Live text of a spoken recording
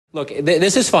Look,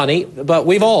 this is funny, but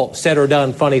we've all said or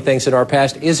done funny things in our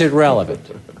past. Is it relevant?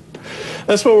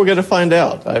 That's what we're going to find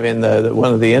out. I mean,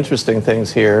 one of the interesting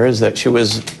things here is that she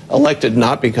was elected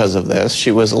not because of this.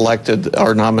 She was elected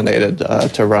or nominated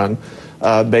to run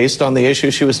based on the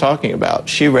issue she was talking about.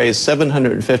 She raised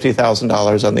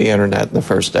 $750,000 on the internet in the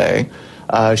first day.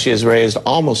 She has raised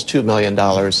almost $2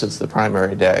 million since the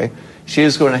primary day. She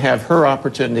is going to have her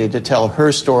opportunity to tell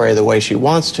her story the way she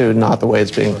wants to, not the way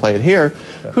it's being played here.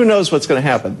 Who knows what's going to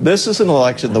happen? This is an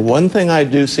election. The one thing I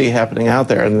do see happening out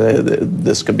there, and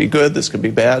this could be good, this could be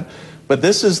bad, but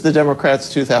this is the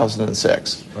Democrats'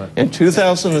 2006. Right. In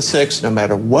 2006, no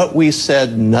matter what we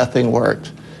said, nothing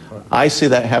worked. I see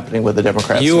that happening with the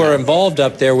Democrats. You were involved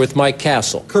up there with Mike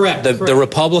Castle. Correct. The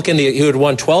Republican who had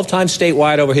won 12 times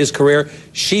statewide over his career.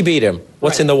 She beat him.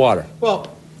 What's in the water?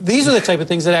 Well, these are the type of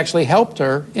things that actually helped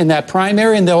her in that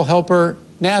primary, and they'll help her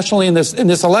nationally in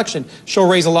this election. She'll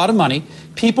raise a lot of money.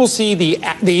 People see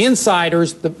the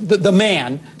insiders, the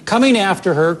man coming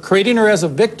after her, creating her as a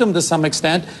victim to some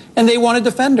extent, and they want to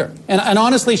defend her. And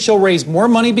honestly, she'll raise more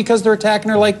money because they're attacking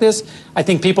her like this. I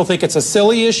think people think it's a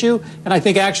silly issue, and I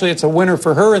think actually it's a winner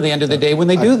for her at the end of the day when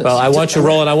they do this. Well, I want you,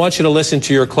 Roland, I want you to listen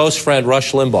to your close friend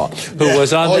Rush Limbaugh, who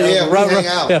was on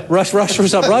Rush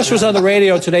was on the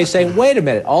radio today saying, wait a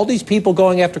minute, all these people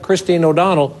going after Christine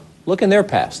O'Donnell, look in their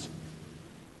past.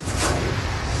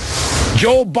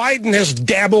 Joe Biden has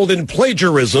dabbled in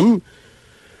plagiarism.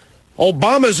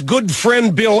 Obama's good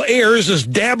friend Bill Ayers has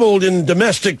dabbled in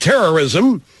domestic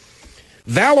terrorism.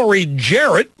 Valerie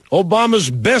Jarrett,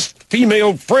 Obama's best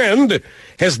female friend,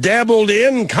 has dabbled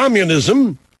in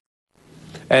communism.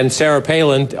 And Sarah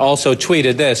Palin also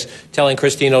tweeted this, telling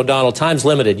Christine O'Donnell, time's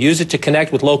limited. Use it to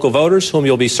connect with local voters whom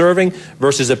you'll be serving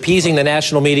versus appeasing the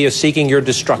national media seeking your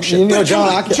destruction. You know,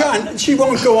 John, she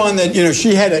won't go on that. You know,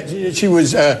 she had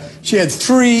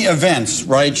 3 events,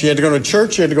 right? She had to go to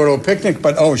church, she had to go to a picnic,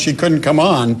 but she couldn't come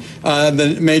on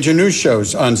the major news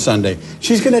shows on Sunday.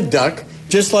 She's going to duck,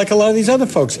 just like a lot of these other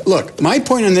folks. Look, my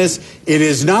point on this, it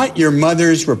is not your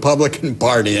mother's Republican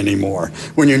Party anymore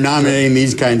when you're nominating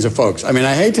these kinds of folks. I mean,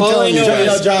 I hate to tell you,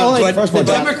 John, the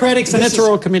Democratic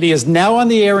Senatorial Committee is now on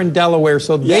the air in Delaware,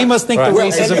 so they must think the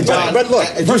race is about. But look,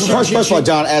 first of all,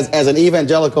 John, as an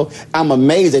evangelical, I'm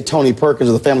amazed that Tony Perkins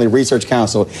of the Family Research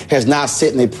Council has not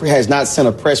sent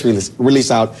a press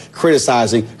release out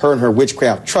criticizing her and her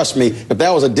witchcraft. Trust me, if that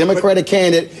was a Democratic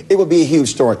candidate, it would be a huge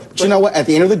story. But you know what? At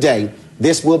the end of the day,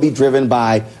 this will be driven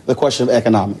by the question of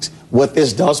economics. What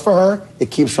this does for her, it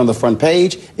keeps her on the front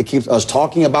page. It keeps us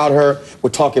talking about her.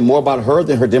 We're talking more about her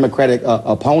than her Democratic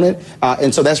opponent.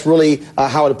 And so that's really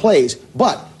how it plays.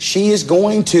 But she is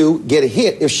going to get a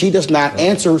hit if she does not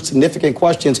answer significant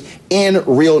questions in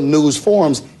real news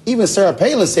forums. Even Sarah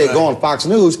Palin said go on Fox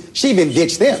News. She even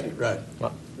ditched them. Right.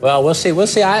 Well, we'll see. We'll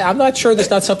see. I'm not sure there's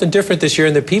not something different this year,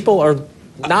 and the people are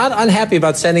not unhappy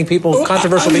about sending people,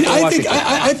 controversial people to Washington.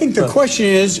 I think the question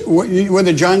is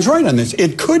whether John's right on this.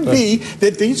 It could be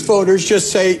that these voters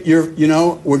just say,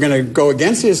 we're going to go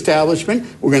against the establishment,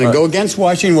 we're going to go against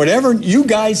Washington, whatever you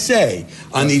guys say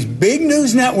on these big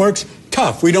news networks.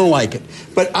 Tough. We don't like it.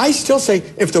 But I still say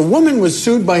if the woman was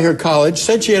sued by her college,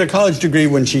 said she had a college degree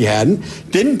when she hadn't,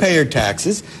 didn't pay her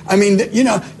taxes, I mean,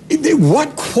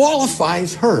 what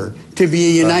qualifies her to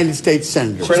be a United States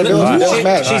Senator?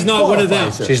 She's not one of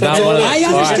them. She's not one of them. I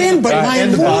understand, but my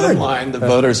the bottom line, the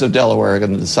voters of Delaware are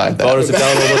going to decide that. Voters of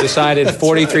Delaware will decide in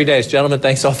 43 days. Gentlemen,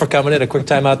 thanks all for coming in. A quick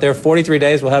time out there. 43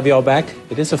 days. We'll have you all back.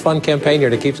 It is a fun campaign here.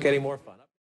 It keeps getting more fun.